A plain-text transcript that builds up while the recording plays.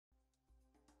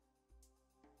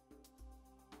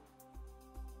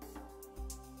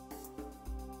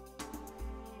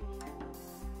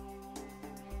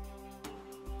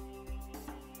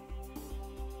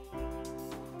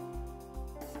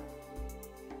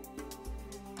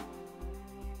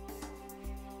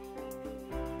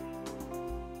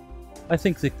I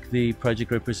think the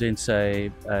project represents a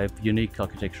unique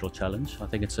architectural challenge. I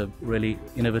think it's a really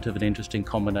innovative and interesting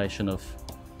combination of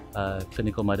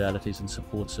clinical modalities and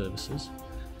support services.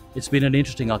 It's been an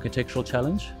interesting architectural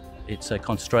challenge. It's a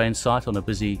constrained site on a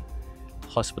busy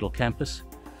hospital campus.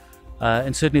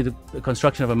 And certainly the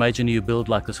construction of a major new build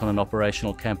like this on an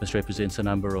operational campus represents a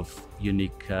number of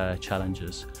unique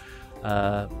challenges.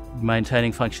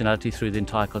 Maintaining functionality through the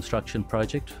entire construction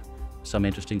project, some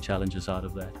interesting challenges out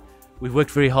of that. We've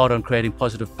worked very hard on creating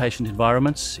positive patient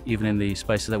environments, even in the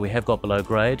spaces that we have got below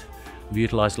grade. We've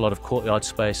utilised a lot of courtyard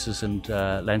spaces and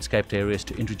landscaped areas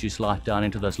to introduce light down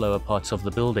into those lower parts of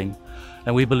the building.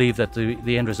 And we believe that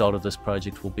the end result of this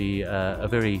project will be a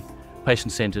very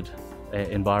patient-centred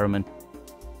environment.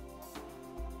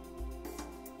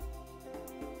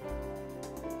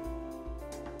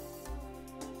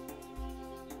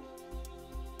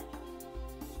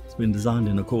 It's been designed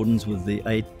in accordance with the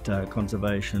 8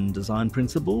 conservation design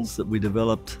principles that we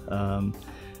developed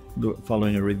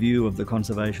following a review of the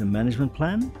Conservation Management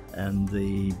Plan and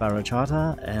the Borough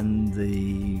Charter and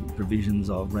the provisions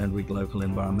of Randwick Local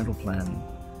Environmental Plan,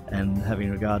 and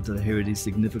having regard to the heritage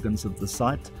significance of the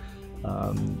site,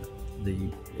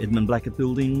 the Edmund Blackett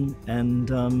building and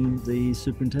the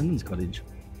Superintendent's Cottage.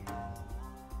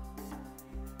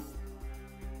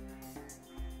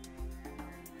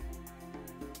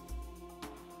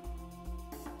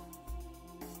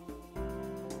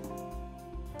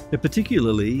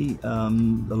 Particularly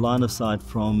the line of sight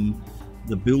from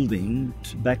the building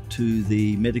back to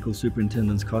the Medical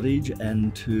Superintendent's Cottage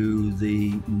and to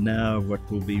the now what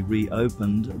will be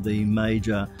reopened, the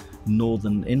major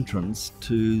northern entrance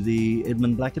to the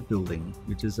Edmund Blackett building,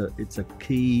 which is it's a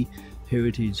key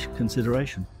heritage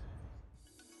consideration.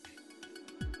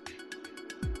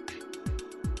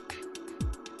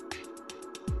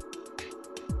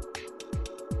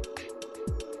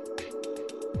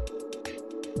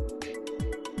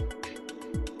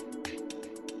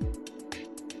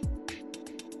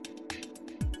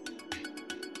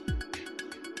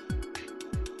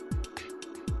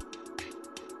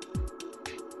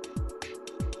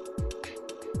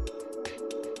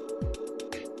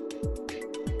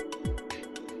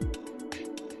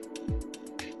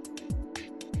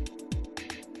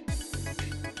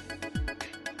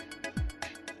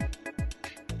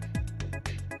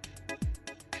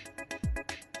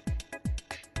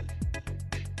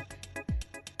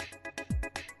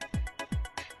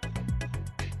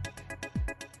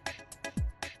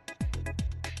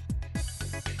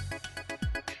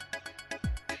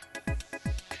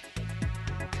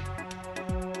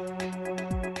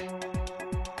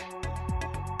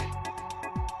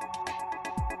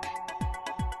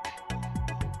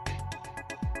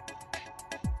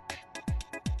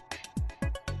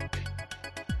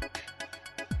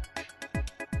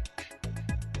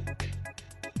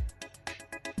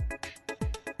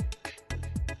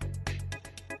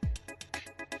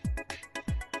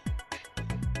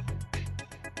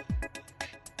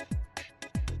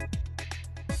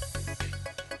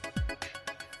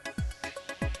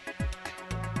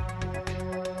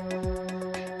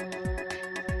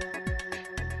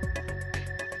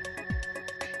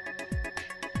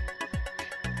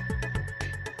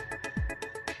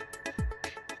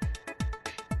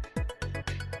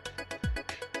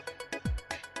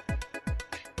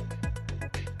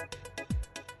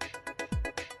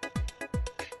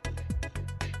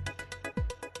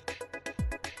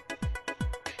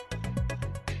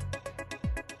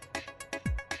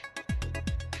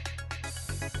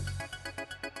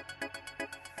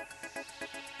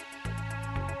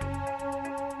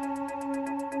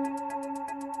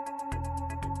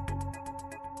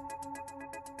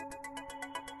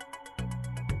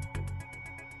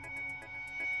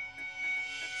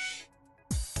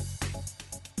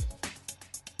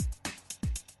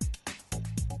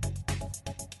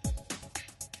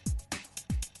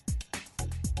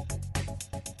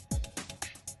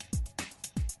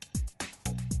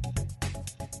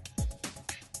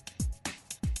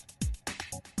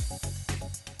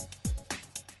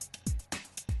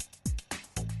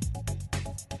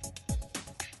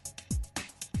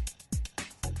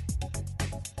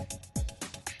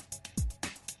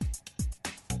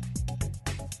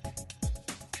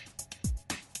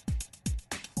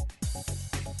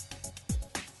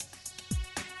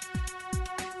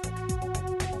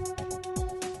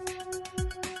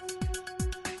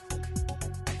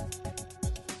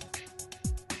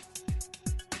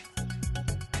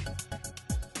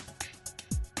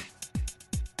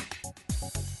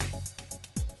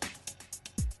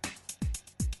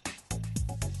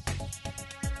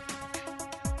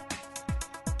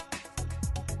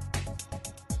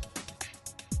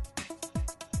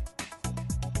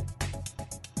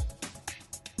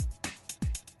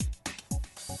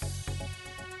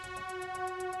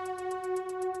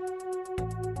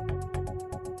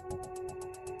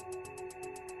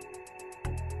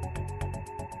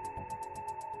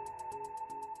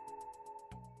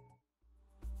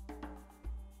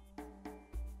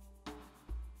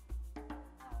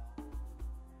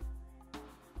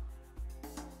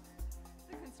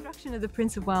 construction of the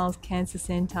Prince of Wales Cancer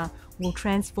Centre will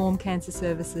transform cancer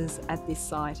services at this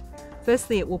site.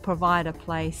 Firstly, it will provide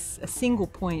a single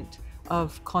point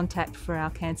of contact for our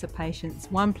cancer patients,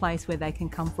 one place where they can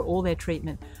come for all their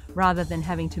treatment rather than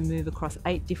having to move across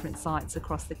 8 different sites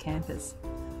across the campus.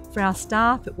 For our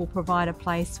staff, it will provide a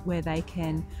place where they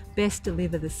can best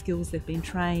deliver the skills they've been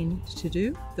trained to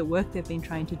do, the work they've been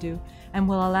trained to do, and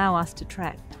will allow us to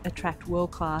attract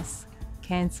world-class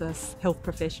cancer health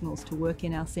professionals to work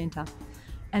in our centre.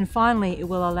 And finally, it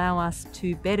will allow us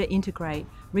to better integrate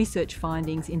research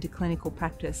findings into clinical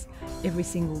practice every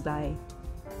single day.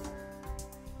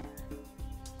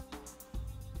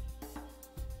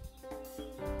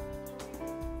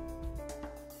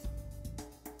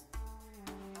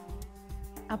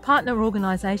 Our partner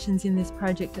organisations in this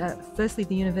project are firstly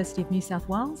the University of New South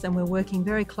Wales, and we're working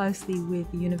very closely with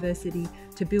the university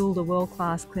to build a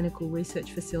world-class clinical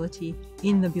research facility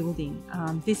in the building.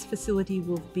 This facility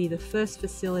will be the first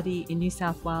facility in New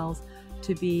South Wales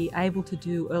to be able to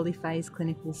do early phase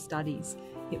clinical studies.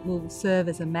 It will serve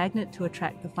as a magnet to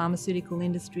attract the pharmaceutical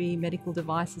industry, medical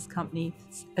devices companies,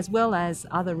 as well as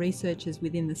other researchers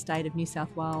within the state of New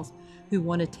South Wales who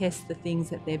want to test the things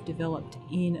that they've developed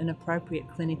in an appropriate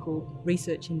clinical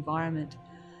research environment.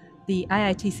 The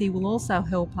AATC will also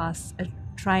help us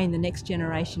train the next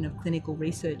generation of clinical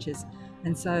researchers,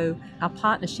 and so our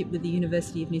partnership with the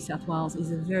University of New South Wales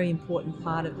is a very important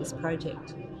part of this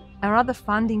project. Our other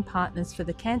funding partners for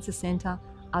the Cancer Centre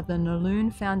are the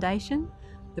Nelune Foundation,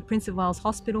 the Prince of Wales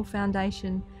Hospital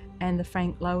Foundation and the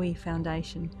Frank Lowy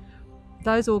Foundation.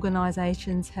 Those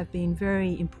organisations have been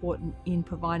very important in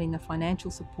providing the financial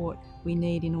support we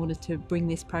need in order to bring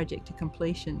this project to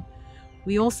completion.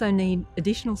 We also need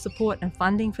additional support and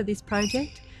funding for this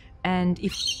project, and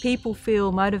if people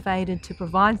feel motivated to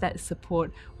provide that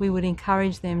support, we would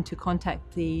encourage them to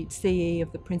contact the CE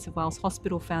of the Prince of Wales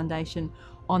Hospital Foundation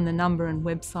on the number and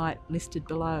website listed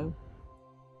below.